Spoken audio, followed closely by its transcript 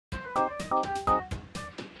Yo,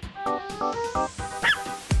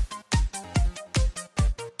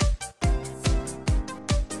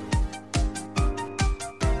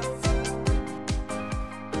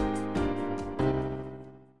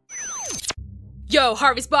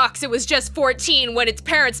 Harvey's box, it was just 14 when its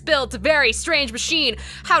parents built a very strange machine.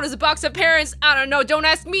 How does a box have parents? I don't know, don't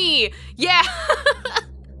ask me. Yeah.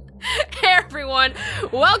 Hey everyone,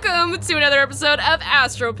 welcome to another episode of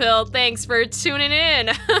Astropill. Thanks for tuning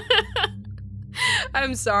in.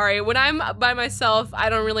 I'm sorry, when I'm by myself, I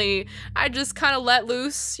just kind of let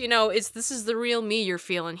loose, you know, this is the real me you're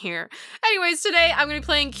feeling here. Anyways, today I'm gonna be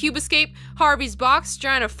playing Cube Escape, Harvey's box,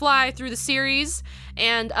 trying to fly through the series,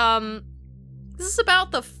 and this is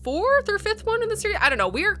about the 4th or 5th one in the series. I don't know.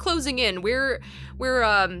 We're closing in. We're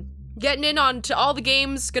getting in on to all the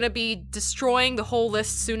games. Gonna be destroying the whole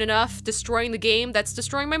list soon enough. Destroying the game that's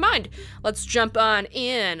destroying my mind. Let's jump on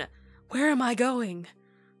in. Where am I going?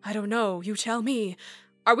 I don't know. You tell me.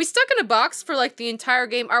 Are we stuck in a box for like the entire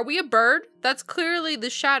game? Are we a bird? That's clearly the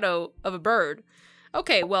shadow of a bird.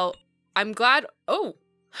 Okay, well, I'm glad. Oh,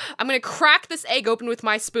 I'm gonna crack this egg open with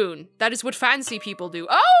my spoon. That is what fancy people do.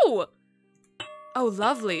 Oh! Oh,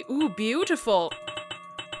 lovely. Ooh, beautiful.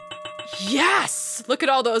 Yes! Look at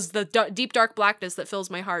all the deep dark blackness that fills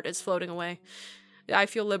my heart is floating away. I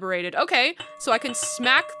feel liberated. Okay, so I can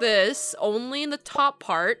smack this only in the top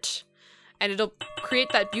part, and it'll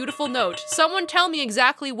create that beautiful note. Someone tell me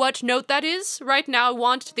exactly what note that is. Right now, I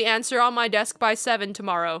want the answer on my desk by 7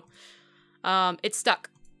 tomorrow. It's stuck.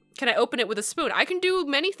 Can I open it with a spoon? I can do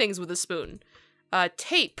many things with a spoon.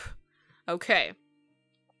 Tape. Okay.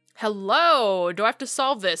 Hello, do I have to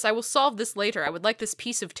solve this? I will solve this later. I would like this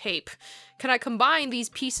piece of tape. Can I combine these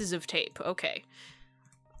pieces of tape? Okay.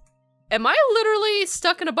 Am I literally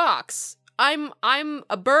stuck in a box? I'm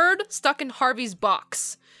a bird stuck in Harvey's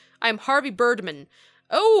box. I'm Harvey Birdman.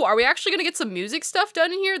 Oh, are we actually gonna get some music stuff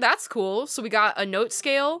done in here? That's cool. So we got a note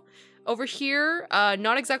scale over here.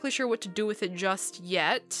 Not exactly sure what to do with it just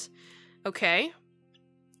yet. Okay.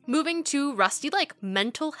 Moving to Rusty Lake,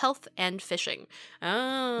 mental health and fishing.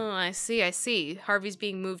 Oh, I see. Harvey's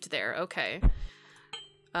being moved there. Okay.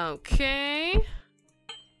 Okay.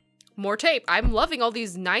 More tape. I'm loving all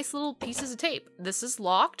these nice little pieces of tape. This is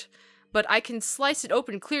locked, but I can slice it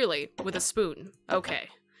open clearly with a spoon. Okay.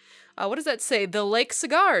 What does that say? The Lake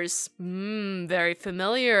Cigars. Very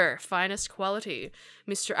familiar. Finest quality.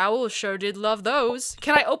 Mr. Owl sure did love those.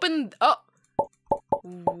 Can I open... Oh.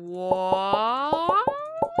 What?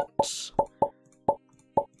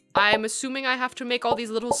 I'm assuming I have to make all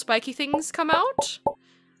these little spiky things come out?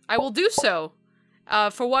 I will do so.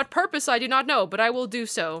 For what purpose, I do not know, but I will do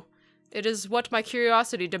so. It is what my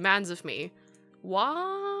curiosity demands of me.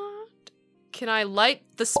 What? Can I light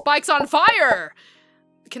the spikes on fire?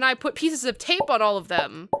 Can I put pieces of tape on all of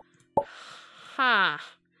them? Huh.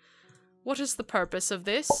 What is the purpose of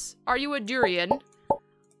this? Are you a durian?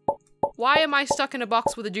 Why am I stuck in a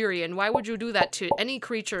box with a durian? Why would you do that to any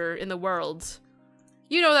creature in the world?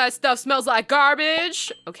 You know that stuff smells like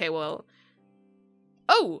garbage! Okay, well...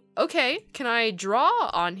 Oh, okay. Can I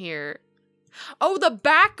draw on here? Oh, the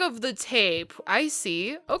back of the tape. I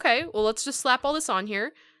see. Okay, well, let's just slap all this on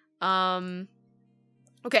here.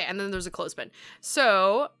 Okay, and then there's a clothespin.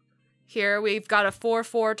 So, here we've got a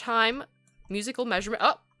 4/4 time musical measurement.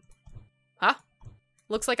 Oh! Huh?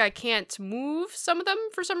 Looks like I can't move some of them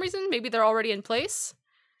for some reason. Maybe they're already in place.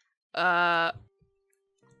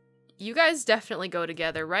 You guys definitely go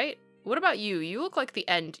together, right? What about you? You look like the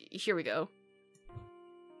end. Here we go.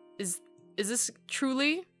 Is this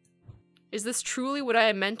truly what I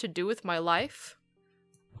am meant to do with my life?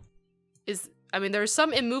 I mean, there are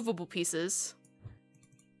some immovable pieces.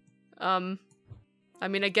 I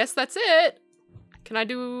mean, I guess that's it. Can I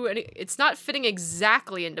do any? It's not fitting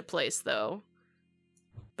exactly into place, though.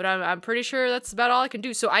 But I'm pretty sure that's about all I can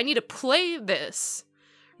do. So I need to play this,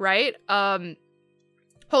 right?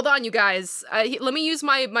 Hold on, you guys. Let me use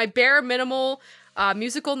my bare minimal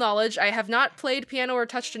musical knowledge. I have not played piano or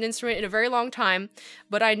touched an instrument in a very long time,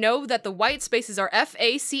 but I know that the white spaces are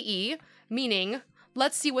F-A-C-E, meaning,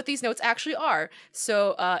 let's see what these notes actually are.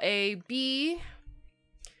 So, A, B,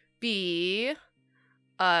 B,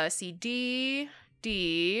 C, D,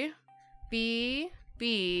 D, B,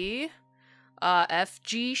 B, F,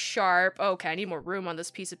 G sharp. Okay, I need more room on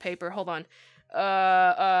this piece of paper. Hold on.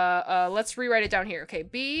 Let's rewrite it down here. Okay,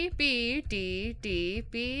 B, B, D, D,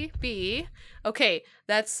 B, B. Okay,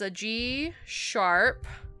 that's a G sharp.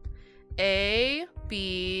 A,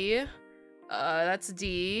 B, that's a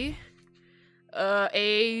D.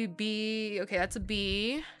 A, B, okay, that's a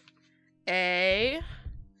B. A,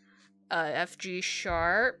 F, G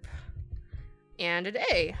sharp. and an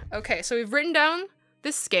A. Okay, so we've written down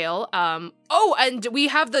this scale. Oh, and we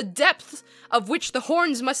have the depth of which the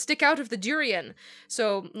horns must stick out of the durian.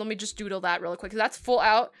 So let me just doodle that real quick. That's full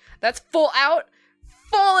out. That's full out.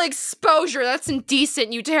 Full exposure. That's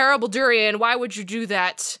indecent, you terrible durian. Why would you do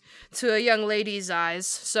that to a young lady's eyes?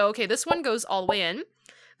 So, okay, this one goes all the way in.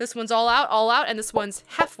 This one's all out, and this one's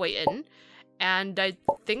halfway in. And I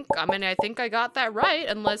think I got that right,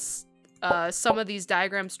 unless some of these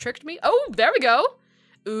diagrams tricked me. Oh, there we go.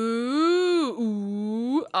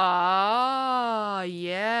 Ooh, ah,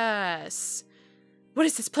 yes. What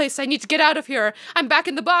is this place? I need to get out of here. I'm back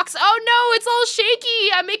in the box. Oh no, it's all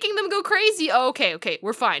shaky. I'm making them go crazy. Oh, okay,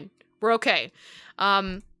 we're fine. We're okay.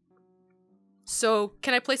 So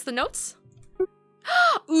can I place the notes?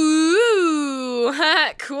 Ooh,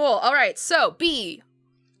 cool. All right, so B,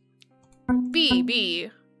 B,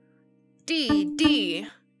 B, D, D,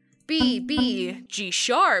 B, B, G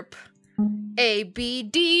sharp, A, B,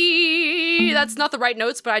 D. That's not the right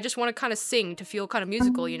notes, but I just want to kind of sing to feel kind of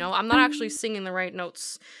musical, you know? I'm not actually singing the right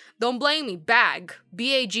notes. Don't blame me. Bag,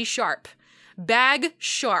 B, A, G sharp. Bag,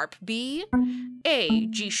 sharp, B, A,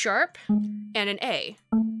 G sharp, and an A.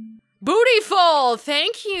 Bootyful!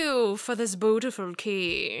 Thank you for this beautiful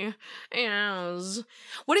key. Yes.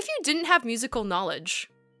 What if you didn't have musical knowledge?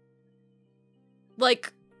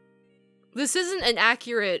 Like, this isn't an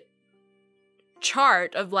accurate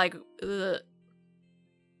chart of like, I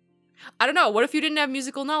don't know, what if you didn't have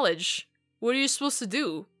musical knowledge? What are you supposed to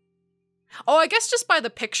do? Oh, I guess just by the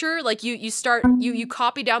picture, like you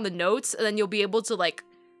copy down the notes and then you'll be able to like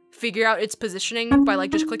figure out its positioning by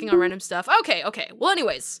like just clicking on random stuff. Okay. Well,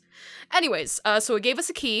 anyways, so it gave us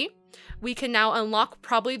a key. We can now unlock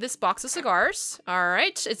probably this box of cigars. All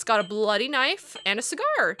right, it's got a bloody knife and a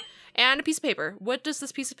cigar and a piece of paper. What does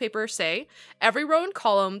this piece of paper say? Every row and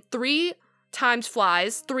column, 3 times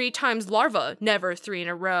flies, 3 times larva, never 3 in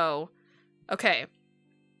a row. Okay.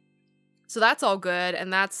 So that's all good,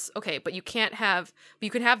 and that's okay, but you can have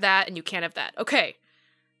that and you can't have that. Okay.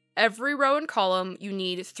 Every row and column, you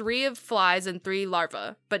need 3 of flies and 3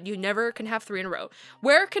 larvae, but you never can have 3 in a row.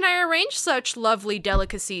 Where can I arrange such lovely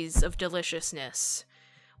delicacies of deliciousness?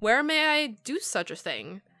 Where may I do such a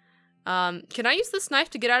thing? Can I use this knife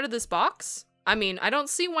to get out of this box? I mean, I don't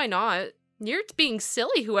see why not. You're being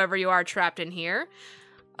silly, whoever you are trapped in here.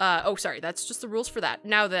 Oh, sorry, that's just the rules for that.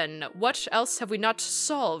 Now then, what else have we not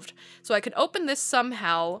solved? So I can open this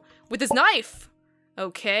somehow with this knife.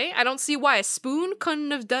 Okay, I don't see why a spoon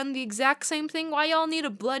couldn't have done the exact same thing. Why y'all need a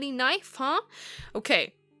bloody knife, huh?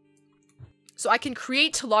 Okay. So I can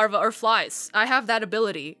create larvae or flies. I have that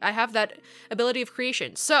ability. I have that ability of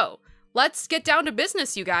creation. So, let's get down to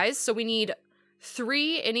business, you guys. So we need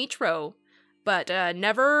 3 in each row, but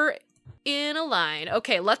never in a line.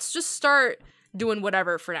 Okay, let's just start doing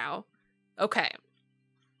whatever for now. Okay.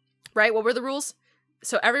 Right, what were the rules?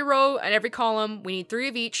 So every row and every column, we need 3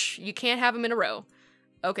 of each. You can't have them in a row.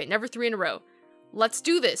 Okay, never 3 in a row. Let's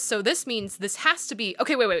do this. So this means this has to be...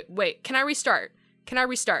 Okay, wait. Can I restart?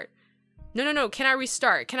 No. Can I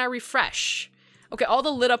restart? Can I refresh? Okay, all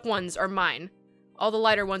the lit up ones are mine. All the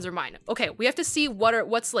lighter ones are mine. Okay, we have to see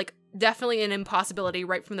what's like definitely an impossibility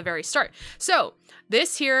right from the very start. So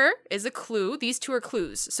this here is a clue. These 2 are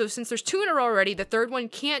clues. So since there's 2 in a row already, the 3rd one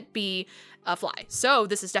can't be a fly. So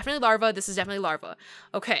this is definitely larva. This is definitely larva.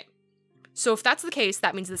 Okay. So if that's the case,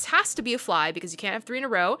 that means this has to be a fly because you can't have 3 in a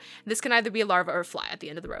row. This can either be a larva or a fly at the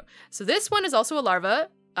end of the row. So this one is also a larva,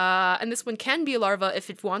 and this one can be a larva if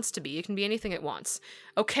it wants to be. It can be anything it wants.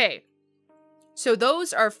 Okay. So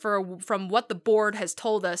those are from what the board has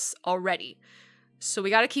told us already. So we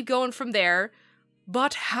gotta keep going from there.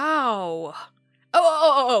 But how?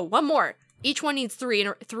 Oh, one more. Each one needs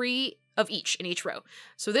 3 of each in each row.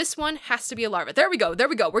 So this one has to be a larva. There we go.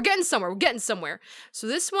 We're getting somewhere. So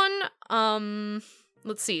this one,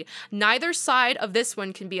 let's see. Neither side of this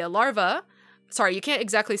one can be a larva. Sorry, you can't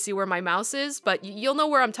exactly see where my mouse is, but you'll know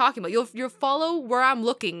where I'm talking about. You'll follow where I'm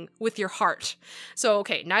looking with your heart. So,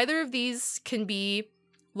 okay, neither of these can be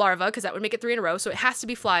larva, because that would make it 3 in a row, so it has to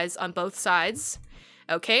be flies on both sides.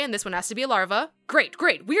 Okay, and this one has to be a larva. Great.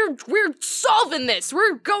 We're solving this.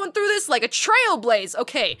 We're going through this like a trailblaze.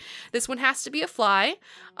 Okay, this one has to be a fly.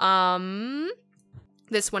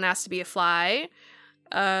 This one has to be a fly.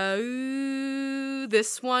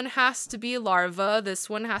 This one has to be a larva. This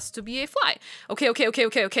one has to be a fly.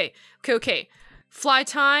 Okay. Fly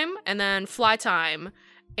time, and then fly time.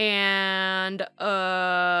 And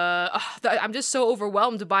I'm just so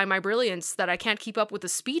overwhelmed by my brilliance that I can't keep up with the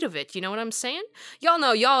speed of it. You know what I'm saying? Y'all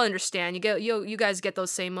know, y'all understand. You guys get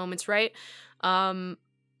those same moments, right?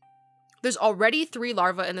 There's already 3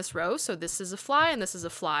 larvae in this row, so this is a fly and this is a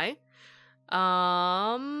fly. Where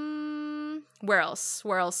else?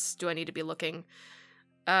 Where else do I need to be looking?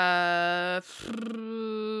 Hold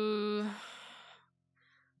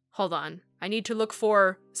on. I need to look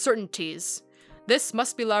for certainties. This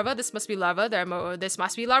must be larva, this must be larva, this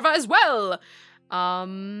must be larva as well!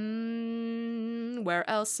 Where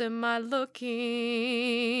else am I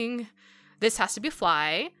looking? This has to be a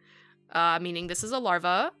fly, meaning this is a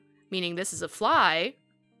larva, meaning this is a fly,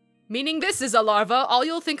 meaning this is a larva. All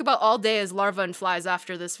you'll think about all day is larva and flies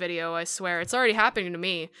after this video, I swear. It's already happening to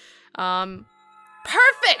me.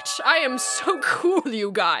 Perfect! I am so cool,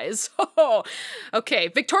 you guys. Okay,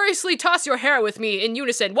 victoriously toss your hair with me in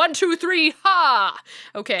unison. 1, 2, 3, ha!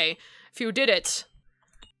 Okay, if you did it.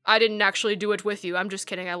 I didn't actually do it with you. I'm just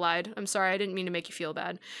kidding, I lied. I'm sorry, I didn't mean to make you feel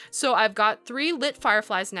bad. So I've got 3 lit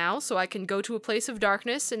fireflies now, so I can go to a place of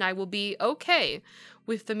darkness and I will be okay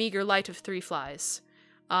with the meager light of 3 flies.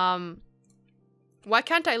 Why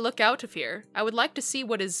can't I look out of here? I would like to see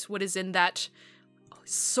what is in that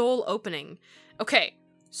soul opening. Okay,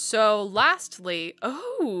 so lastly,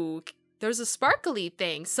 oh, there's a sparkly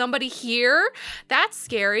thing. Somebody here? That's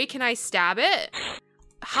scary. Can I stab it?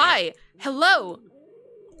 Hi. Hello.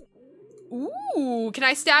 Ooh, can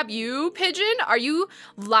I stab you, pigeon? Are you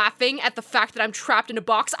laughing at the fact that I'm trapped in a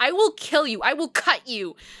box? I will kill you. I will cut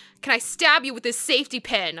you. Can I stab you with this safety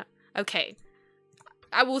pin? Okay.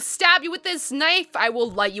 I will stab you with this knife. I will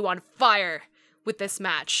light you on fire with this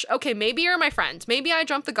match. Okay, maybe you're my friend. Maybe I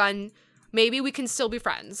jumped the gun. Maybe we can still be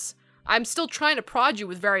friends. I'm still trying to prod you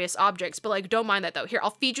with various objects, but like, don't mind that though. Here,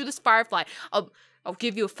 I'll feed you this firefly. I'll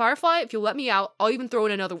give you a firefly. If you'll let me out, I'll even throw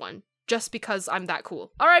in another one. Just because I'm that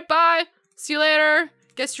cool. All right, bye. See you later.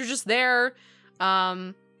 Guess you're just there.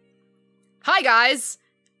 Hi guys.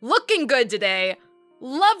 Looking good today.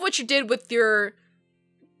 Love what you did with your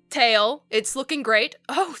tail. It's looking great.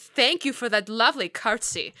 Oh, thank you for that lovely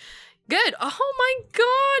curtsy. Good. Oh my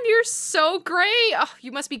god, you're so great. Oh,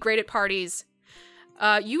 you must be great at parties.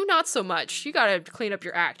 You not so much. You gotta clean up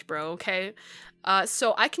your act, bro, okay?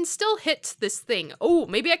 So I can still hit this thing. Oh,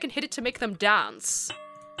 maybe I can hit it to make them dance.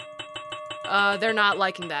 They're not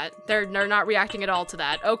liking that. They're not reacting at all to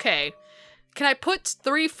that. Okay. Can I put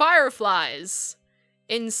 3 fireflies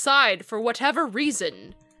inside for whatever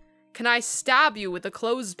reason? Can I stab you with a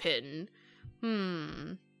clothespin?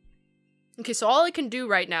 Okay, so all I can do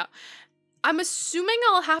right now, I'm assuming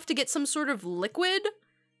I'll have to get some sort of liquid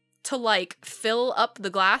to, like, fill up the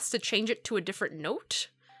glass to change it to a different note?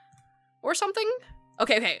 Or something?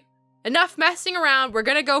 Okay. Enough messing around, we're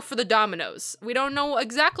gonna go for the dominoes. We don't know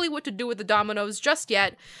exactly what to do with the dominoes just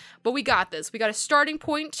yet, but we got this. We got a starting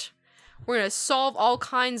point. We're gonna solve all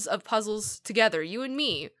kinds of puzzles together, you and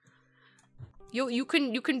me. You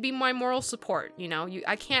can be my moral support, you know?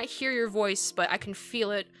 I can't hear your voice, but I can feel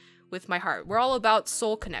it with my heart. We're all about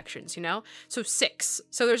soul connections, you know? So 6.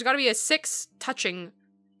 So there's gotta be a 6 touching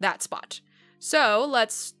that spot. So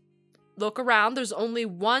let's look around. There's only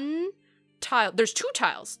 1 tile. There's 2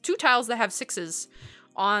 tiles. 2 tiles that have 6s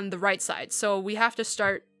on the right side. So we have to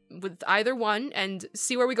start with either one and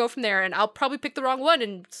see where we go from there. And I'll probably pick the wrong one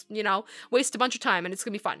and, you know, waste a bunch of time and it's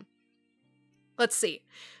gonna be fun. Let's see.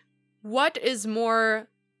 What is more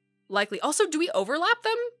likely? Also, do we overlap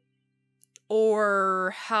them?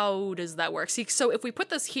 Or how does that work? See, so if we put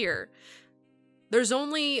this here, there's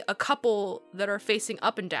only a couple that are facing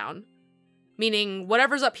up and down, meaning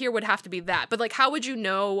whatever's up here would have to be that. But like, how would you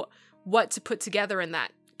know what to put together in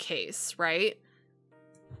that case, right?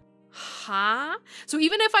 Huh? So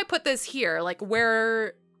even if I put this here, like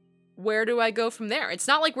where do I go from there? It's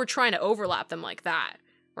not like we're trying to overlap them like that,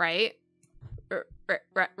 right?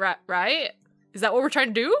 Right? Is that what we're trying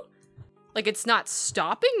to do? Like, it's not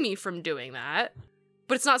stopping me from doing that,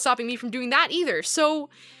 but it's not stopping me from doing that either. So,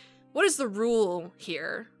 what is the rule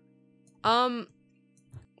here? Oh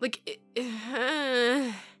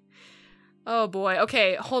boy.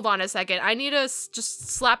 Okay, hold on a second. I need to just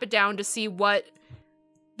slap it down to see what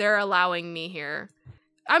they're allowing me here.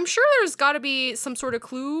 I'm sure there's gotta be some sort of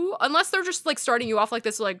clue, unless they're just, like, starting you off like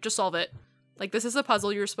this, like, just solve it. Like, this is a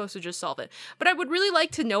puzzle, you're supposed to just solve it. But I would really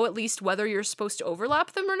like to know at least whether you're supposed to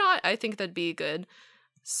overlap them or not. I think that'd be good.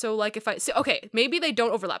 So, like, if I... See, okay, maybe they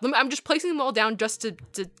don't overlap. I'm just placing them all down just to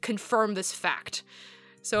confirm this fact.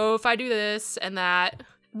 So, if I do this and that...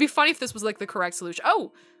 It'd be funny if this was, like, the correct solution.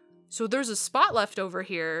 Oh! So there's a spot left over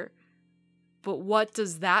here. But what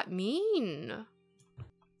does that mean?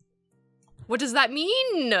 What does that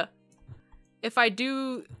mean? If I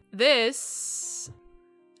do this...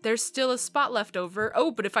 There's still a spot left over. Oh,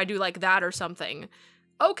 but if I do like that or something.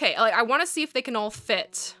 Okay, like I want to see if they can all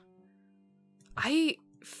fit. I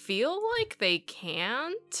feel like they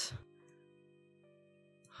can't.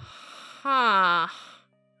 Huh.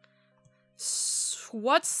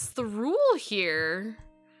 What's the rule here?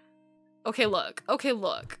 Okay, look. Okay,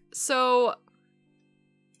 look. So,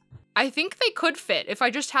 I think they could fit. If I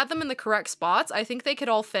just had them in the correct spots, I think they could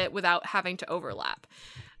all fit without having to overlap.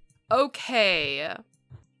 Okay.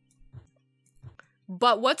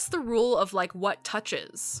 But what's the rule of, like, what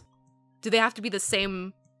touches? Do they have to be the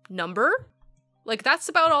same number? Like, that's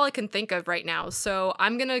about all I can think of right now. So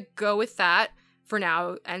I'm gonna go with that for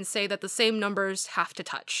now and say that the same numbers have to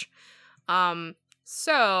touch.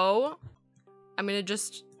 So I'm gonna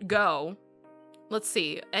just go. Let's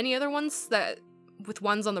see. Any other ones that with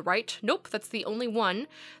ones on the right? Nope, that's the only one.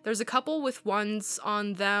 There's a couple with ones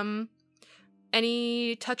on them.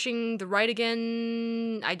 Any touching the right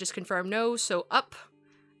again? I just confirmed no, so up.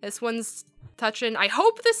 This one's touching. I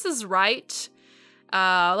hope this is right.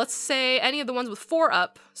 Let's say any of the ones with 4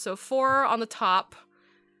 up. So 4 on the top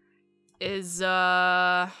is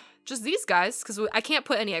just these guys, because I can't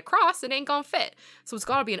put any across. It ain't gonna fit. So it's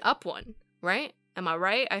gotta be an up one, right? Am I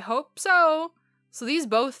right? I hope so. So these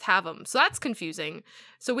both have them. So that's confusing.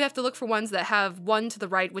 So we have to look for ones that have 1 to the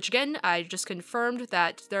right, which again, I just confirmed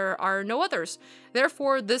that there are no others.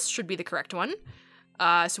 Therefore, this should be the correct one.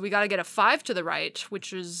 So we gotta get a 5 to the right,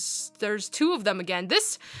 which is, there's 2 of them again.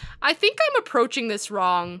 This, I think I'm approaching this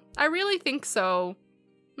wrong. I really think so.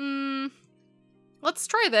 Let's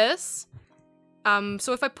try this.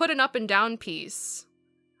 So if I put an up and down piece,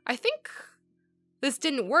 I think this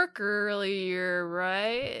didn't work earlier,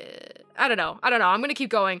 right? I don't know. I'm gonna keep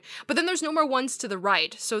going. But then there's no more ones to the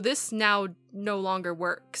right, so this now no longer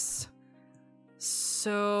works.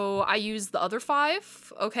 So I use the other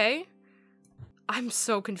 5, okay? I'm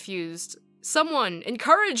so confused. Someone,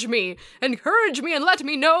 encourage me and let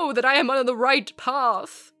me know that I am on the right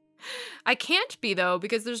path. I can't be though,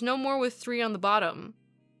 because there's no more with 3 on the bottom.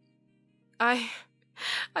 I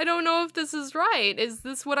don't know if this is right. Is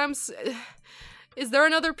this what I'm... Is there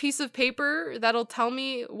another piece of paper that'll tell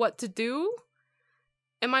me what to do?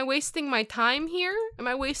 Am I wasting my time here? Am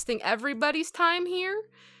I wasting everybody's time here?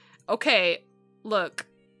 Okay, look.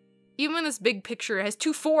 Even this big picture has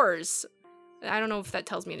 2 4s. I don't know if that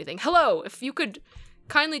tells me anything. Hello, if you could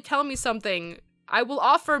kindly tell me something, I will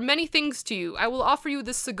offer many things to you. I will offer you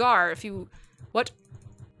this cigar if you... What?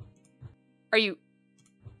 Are you...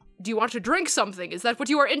 Do you want to drink something? Is that what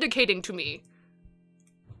you are indicating to me?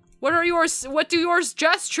 What do your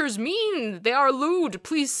gestures mean? They are lewd.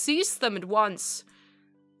 Please cease them at once.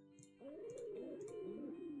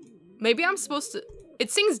 Maybe I'm supposed to...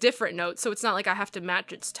 It sings different notes, so it's not like I have to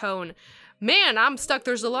match its tone. Man, I'm stuck.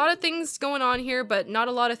 There's a lot of things going on here, but not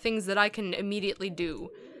a lot of things that I can immediately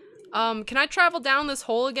do. Can I travel down this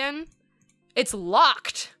hole again? It's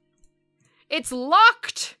locked. It's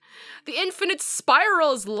locked! The infinite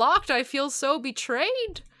spiral is locked. I feel so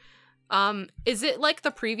betrayed. Is it like the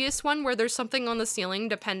previous one where there's something on the ceiling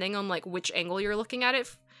depending on like which angle you're looking at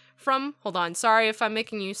it from? Hold on, sorry if I'm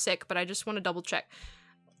making you sick, but I just want to double check.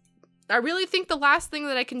 I really think the last thing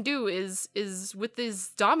that I can do is with these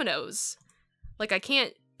dominoes. Like I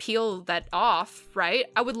can't peel that off, right?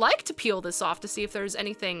 I would like to peel this off to see if there's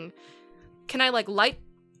anything. Can I like light?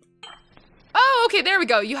 Oh, okay, there we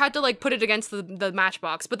go. You had to like put it against the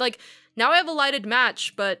matchbox, but like now I have a lighted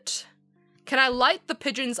match, but can I light the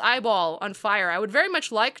pigeon's eyeball on fire? I would very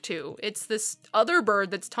much like to. It's this other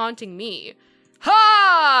bird that's taunting me.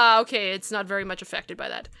 Ha! Okay, it's not very much affected by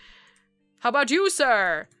that. How about you,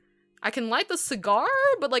 sir? I can light the cigar,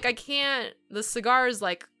 but like I can't, the cigar is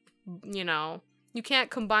like, you know, you can't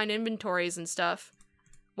combine inventories and stuff.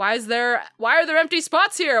 Why are there empty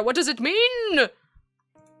spots here? What does it mean?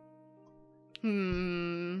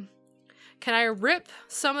 Can I rip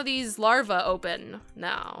some of these larvae open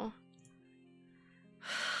now?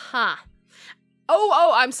 Huh.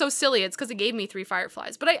 Oh, I'm so silly. It's because it gave me 3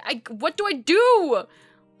 fireflies. But what do I do?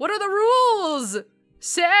 What are the rules?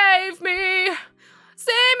 Save me.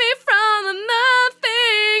 Save me from the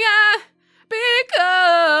nothing I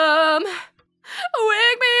become.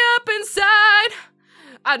 Wake me up inside.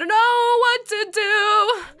 I don't know what to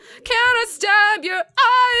do. Can I stab your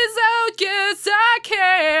eyes out? Yes, I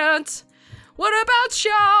can't. What about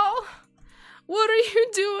y'all? What are you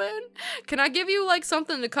doing? Can I give you like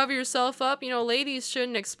something to cover yourself up? You know, ladies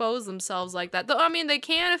shouldn't expose themselves like that. Though, I mean, they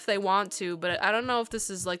can if they want to, but I don't know if this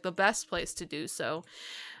is like the best place to do so.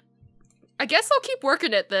 I guess I'll keep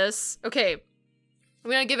working at this. Okay,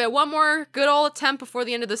 I'm gonna give it one more good old attempt before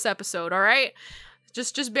the end of this episode, all right?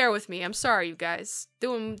 Just bear with me. I'm sorry, you guys.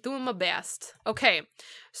 Doing my best. Okay,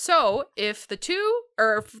 so if the 2,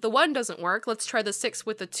 or if the 1 doesn't work, let's try the 6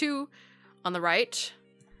 with the 2 on the right.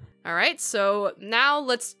 All right, so now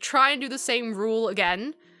let's try and do the same rule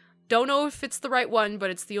again. Don't know if it's the right one, but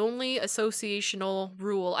it's the only associational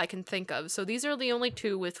rule I can think of. So these are the only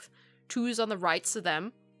two with 2's on the rights of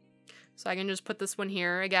them. So I can just put this one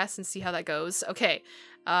here, I guess, and see how that goes. Okay,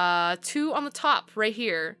 2 on the top right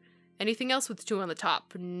here. Anything else with 2 on the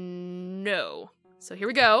top? No. So here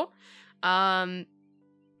we go. Gonna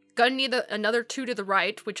need another 2 to the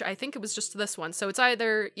right, which I think it was just this one. So it's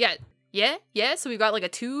either, yeah. So we've got like a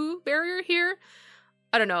 2 barrier here.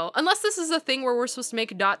 I don't know. Unless this is a thing where we're supposed to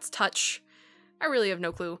make dots touch. I really have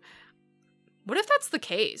no clue. What if that's the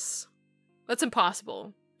case? That's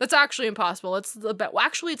impossible. That's actually impossible. It's the well,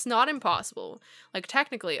 actually, it's not impossible. Like,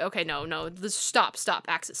 technically. Okay, no. Stop.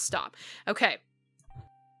 Axis, stop. Okay.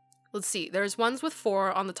 Let's see. There's ones with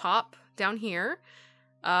 4 on the top down here.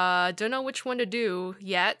 Don't know which one to do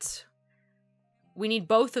yet. We need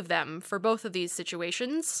both of them for both of these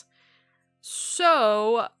situations.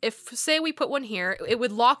 So, if, say we put one here, it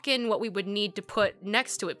would lock in what we would need to put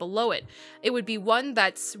next to it, below it. It would be one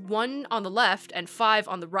that's 1 on the left and 5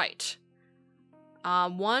 on the right.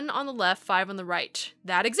 1 on the left, 5 on the right.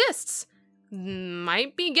 That exists.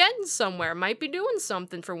 Might be getting somewhere. Might be doing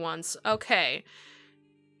something for once. Okay.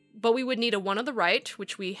 But we would need a 1 on the right,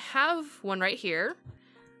 which we have one right here.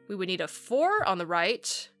 We would need a 4 on the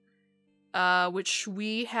right, which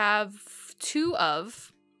we have 2 of.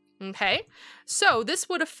 Okay, so this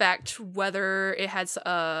would affect whether it has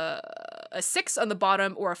a 6 on the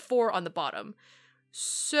bottom or a 4 on the bottom.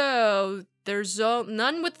 So there's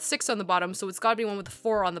none with 6 on the bottom, so it's got to be one with a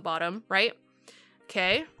 4 on the bottom, right?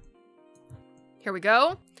 Okay, here we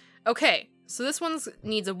go. Okay, so this one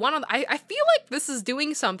needs a 1 on the... I feel like this is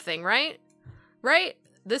doing something, right? Right?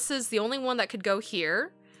 This is the only one that could go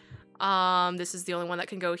here. This is the only one that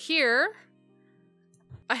can go here.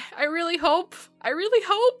 I really hope. I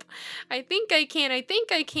think I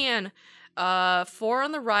can. 4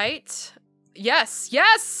 on the right. Yes!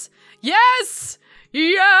 Hallelujah!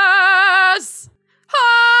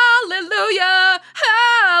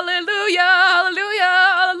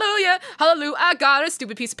 I got a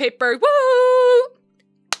stupid piece of paper. Woo!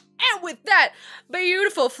 And with that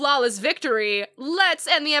beautiful, flawless victory, let's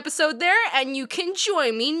end the episode there, and you can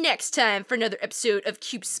join me next time for another episode of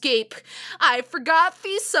Cubescape. I forgot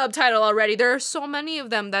the subtitle already. There are so many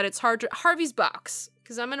of them that it's hard to... Harvey's box,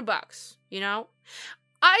 because I'm in a box, you know?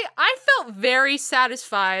 I felt very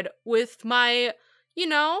satisfied with my, you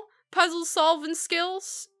know, puzzle-solving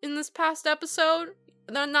skills in this past episode.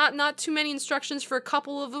 There are not too many instructions for a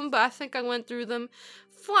couple of them, but I think I went through them.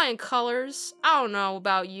 Flying colors. I don't know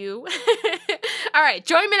about you. Alright,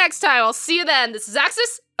 join me next time. I'll see you then. This is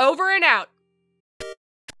Axis, over and out.